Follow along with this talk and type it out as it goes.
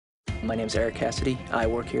My name's Cassidy. I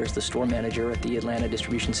work here as the store manager at the Atlanta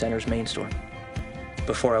Distribution Center's main store.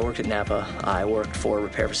 Before I worked at NAPA, I worked for a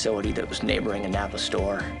repair facility that was neighboring a NAPA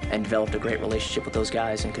store and developed a great relationship with those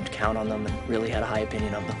guys and could count on them and really had a high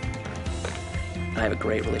opinion of them. I have a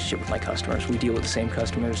great relationship with my customers. We deal with the same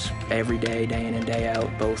customers every day, day in and day out,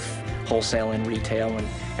 both wholesale and retail, and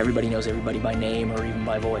everybody knows everybody by name or even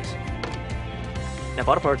by voice.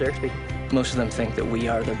 NAPA Auto Parts, Eric speaking. Most of them think that we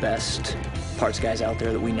are the best parts guys out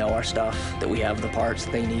there, that we know our stuff, that we have the parts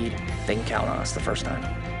they need. They can count on us the first time.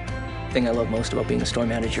 The thing I love most about being a store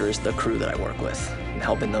manager is the crew that I work with, and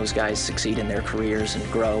helping those guys succeed in their careers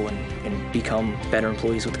and grow and become better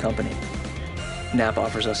employees with the company. NAPA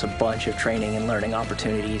offers us a bunch of training and learning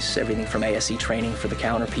opportunities, everything from ASE training for the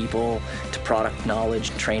counter people to product knowledge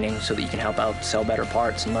training so that you can help out sell better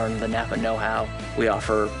parts and learn the NAPA know-how. We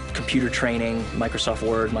offer computer training, Microsoft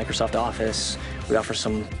Word, Microsoft Office. We offer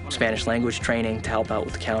some Spanish language training to help out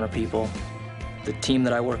with the counter people. The team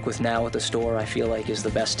that I work with now at the store, I feel like, is the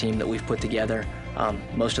best team that we've put together.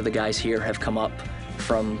 Most of the guys here have come up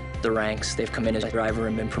from the ranks. They've come in as a driver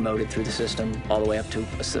and been promoted through the system all the way up to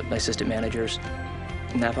assistant managers.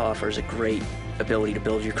 NAPA offers a great ability to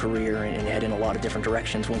build your career and head in a lot of different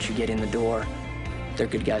directions once you get in the door. They're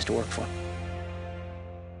good guys to work for.